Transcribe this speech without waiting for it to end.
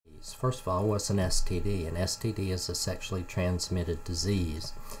STDs. First of all, what's an STD? An STD is a sexually transmitted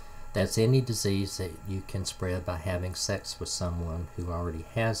disease. That's any disease that you can spread by having sex with someone who already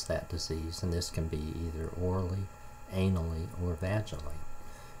has that disease, and this can be either orally, anally, or vaginally.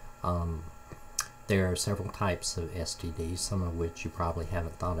 There are several types of STDs, some of which you probably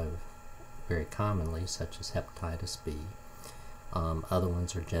haven't thought of very commonly, such as hepatitis B. Other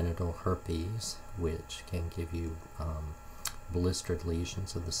ones are genital herpes, which can give you blistered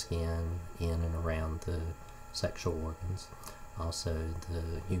lesions of the skin in and around the sexual organs. Also,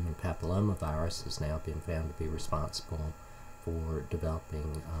 the human papillomavirus has now been found to be responsible for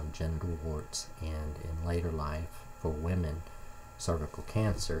developing genital warts, and in later life, for women, cervical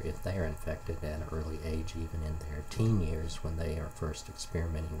cancer if they are infected at an early age, even in their teen years when they are first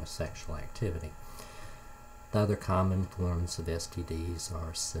experimenting with sexual activity. The other common forms of STDs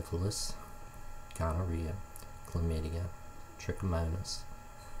are syphilis, gonorrhea, chlamydia, trichomonas,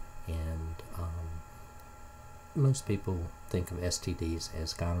 and most people think of STDs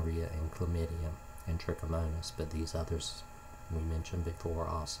as gonorrhea and chlamydia and trichomonas, but these others we mentioned before are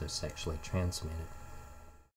also sexually transmitted.